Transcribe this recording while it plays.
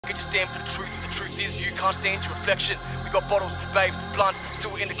can you stand for the truth? The truth is you can't stand your reflection. We got bottles, babe, blunts,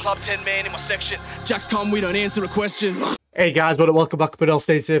 still in the club, 10 man in my section. Jacks come, we don't answer a question. Hey guys, welcome back. But I'll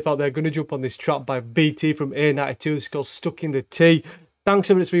stay safe out there. Gonna jump on this track by BT from A92. This is called Stuck in the T. Thanks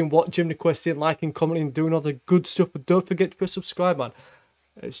everyone that's been watching, requesting, liking, commenting, doing all the good stuff. But don't forget to press subscribe, man.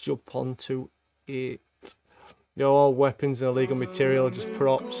 Let's jump on to it. They're all weapons and illegal material, just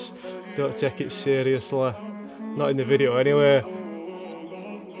props. Don't take it seriously. Not in the video anyway.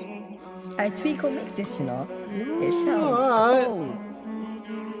 I tweak or mix this, you know. It sounds cool.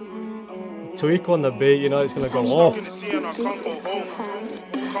 Tweak on the beat, you know it's gonna go off.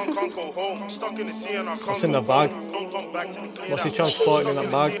 What's in the bag? What's he transporting in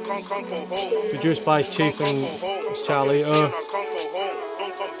that bag? Produced by Chief and Charlie.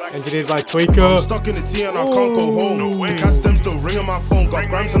 Engineered by Tweaker. I'm stuck in the T and I can't go home. The cat stem still ringing my phone. Got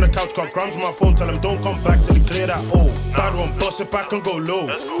grams on the couch, got grams on my phone. Tell him don't come back till he clear that hole. Bad one, bust it back and go low.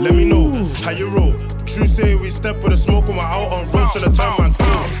 Let me know how you roll. True say we step with a smoke when we're out on road. Should have turned my clothes.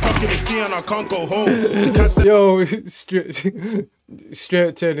 I'm stuck in the T and I can't go home. The cat stem. Yo,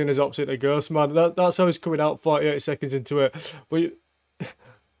 straight turning his opposite to Ghost, man. That's how he's coming out 48 seconds into it. But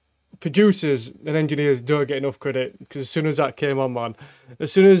producers and engineers don't get enough credit, because as soon as that came on, man,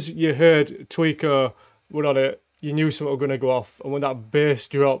 as soon as you heard Tweaker were on it, you knew something was going to go off. And when that bass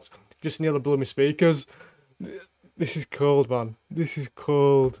dropped, just nearly blew my speakers. This is cold, man. This is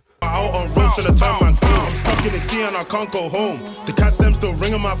cold. Out on road, should have turned my clothes. I'm stuck in the T and I can't go home. The cat stem still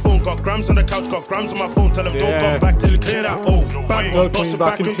ringing my phone. Got grams on the couch, got grams on my phone. Tell him don't come back till you clear that. Oh, bad one, bust it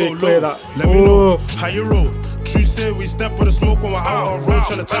back and go low. Let me know how you roll. True say we step with a smoke when we're out on road,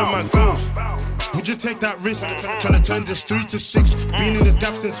 trying to turn my ghost. Would you take that risk? Trying to turn this 3 to 6. Been in this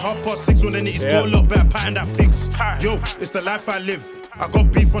gap since 6:30 when they need his goal up, better pattern that fix. Yo, it's the life I live. I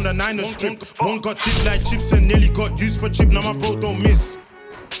got beef on the 9er strip. One got chipped like chips and nearly got used for chip. Now my bro don't miss.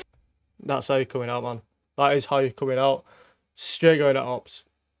 That's how you're coming out, man. That is how you're coming out. Straight going at ops.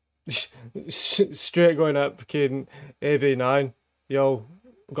 Straight going at fucking AV9. Yo,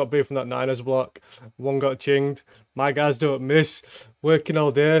 got beef from that 9ers block. One got chinged. My guys don't miss. Working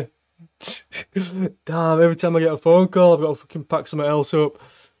all day. Damn, every time I get a phone call, I've got to fucking pack something else up.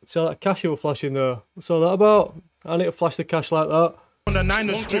 See all that cash you were flashing there? What's all that about? I need to flash the cash like that. On the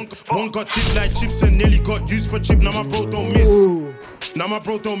 9er strip, one got chipped like chips and nearly got used for chip. Now my bro don't miss. Ooh. Now my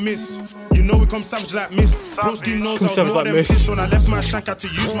bro don't miss. You know we come savage like mist. Broski knows I was more than pissed. When I left my shank, I had to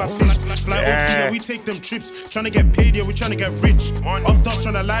use my fish. Fly OT, yeah, we take them trips. Trying to get paid, yeah, we trying to get rich. Up dust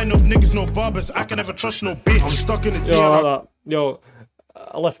trying to line up niggas, no barbers. I can never trust no bitch. I'm stuck in the T. Yo,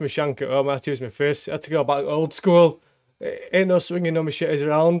 I left my shank at home. I had to use my face. I had to go back old school. Ain't no swinging no machetes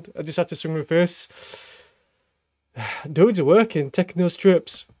around. I just had to swing my face. Dudes are working, taking those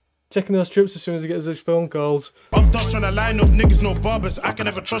trips. Taking those trips as soon as he gets those phone calls. Up dust trying to line up niggas, no barbers. I can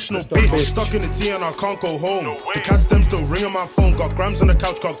never trust no bitch. I'm stuck in the T and I can't go home. The cat stem still ringing my phone. Got grams on the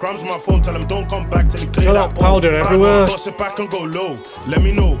couch, got grams on my phone. Tell him don't come back till he clear that powder everywhere. Bust it back and go low. Let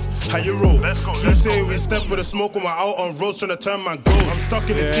me know how you roll. True say we step with a smoke when we're out on roads trying to turn my goals. I'm stuck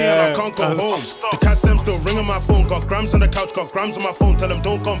in the T and I can't go home. The cat stem still ringing my phone. Got grams on the couch, got grams on my phone. Tell him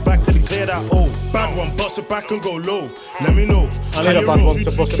don't come back till he clear that hole. Bad one, bust it back and go low. Let me know. I need a bad one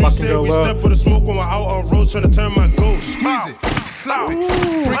to bust it back and go low. Smoke when we're out on roads trying to turn my goals. Squeeze it, slap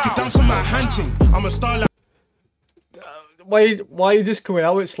it, break it down to my handing. I'm a star like. Why are you just coming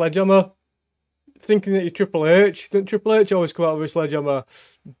out with Sledgehammer? Thinking that you're Triple H? Don't Triple H always come out with a Sledgehammer?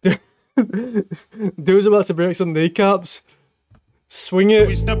 Dude's about to break some kneecaps. Swing it.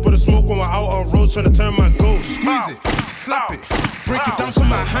 We step with a smoke when we're out on roads trying to turn my goals. Squeeze it, slap it, break it down to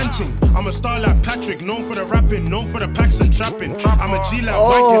my handing. I'm a star like Patrick, known for the rapping, known for the packs and trapping. I'm a G like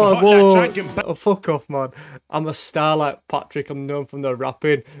wagging, hot like dragging. Oh, fuck off, man. I'm a star like Patrick. I'm known from the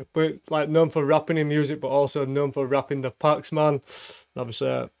rapping, but like known for rapping in music, but also known for rapping the packs, man. And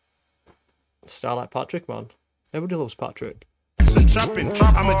obviously, star like Patrick, man. Everybody loves Patrick. And trapping.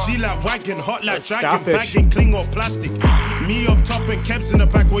 I'm a G like wagging, hot like dragging, bagging, cling or plastic. Me up top and Kebs in the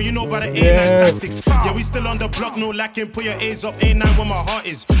back, well you know about the A9 tactics. Yeah, we still on the block, no lacking. Put your A's up, A9 where my heart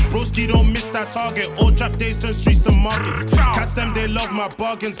is. Broski don't miss that target. All trap days turn streets to markets. Cats them, they love my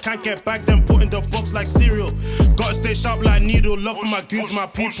bargains. Can't get back, them put in the box like cereal. Gotta stay sharp like needle. Love for my goons, my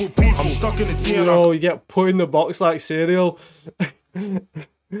people. I'm stuck in the T and you get put in the box like cereal.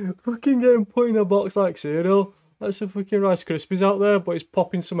 Fucking getting put in the box like cereal. That's some fucking Rice Krispies out there, but it's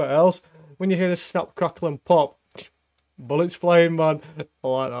popping somewhere else. When you hear the snap, crackle and pop, bullets flying, man. I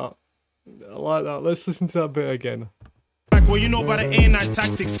like that. I like that. Let's listen to that bit again. Back where you know about the A9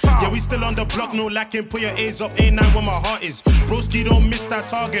 tactics. Yeah, we still on the block, no lacking. Put your A's up, A9 where my heart is. Broski, don't miss that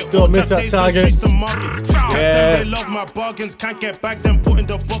target. Don't miss that target. Streets, the markets. Yeah. They love my bargains. Can't get back, then put in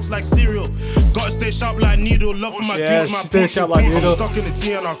the box like cereal. Gotta stay sharp like needle. Love for my goose, my stay sharp like needle. I'm stuck in the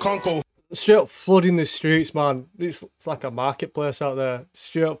T and I can't go. Straight up flooding the streets, man. It's like a marketplace out there.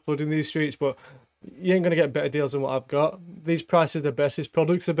 Straight up flooding these streets, but you ain't gonna get better deals than what I've got. These prices are the best, these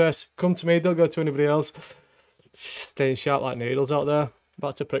products are the best. Come to me, don't go to anybody else. Staying sharp like needles out there.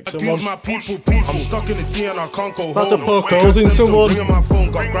 About to prick someone. My people. I'm stuck in the T and I can't go about home. to poke holes in someone. Ringing my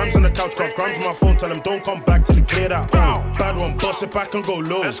phone, got grams on the couch, got grams on my phone. Tell them don't come back till they clear that home. Bad one, bust it back and go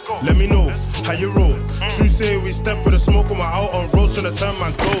low. Let me know how you roll. True say we step with a smoke on my out on roast and the turn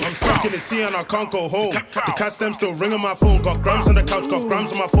man goes. I'm stuck in the T and I can't go home. The cats them still ringing my phone, got grams on the couch, got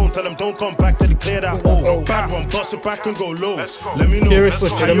grams on my phone. Tell them don't come back till they clear that hole. Bad one, bust it back and go low. Let me know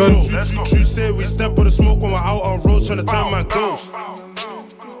how you roll. True say we step with a smoke on my out on roast and the turn man goes.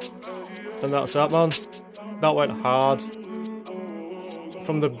 And that's that, man. That went hard.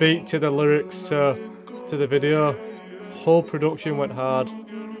 From the beat to the lyrics to the video, whole production went hard.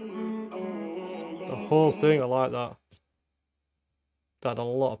 The whole thing, I like that. That had a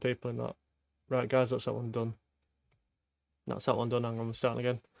lot of people in that. Right, guys, that's that one done. That's that one done. Hang on, I'm starting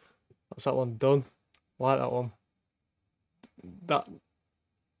again. That's that one done. I like that one.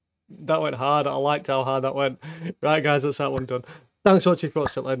 That went hard. I liked how hard that went. Right, guys, that's that one done. Thanks for watching. If you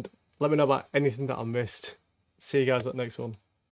watched till the end. Let me know about anything that I missed. See you guys at the next one.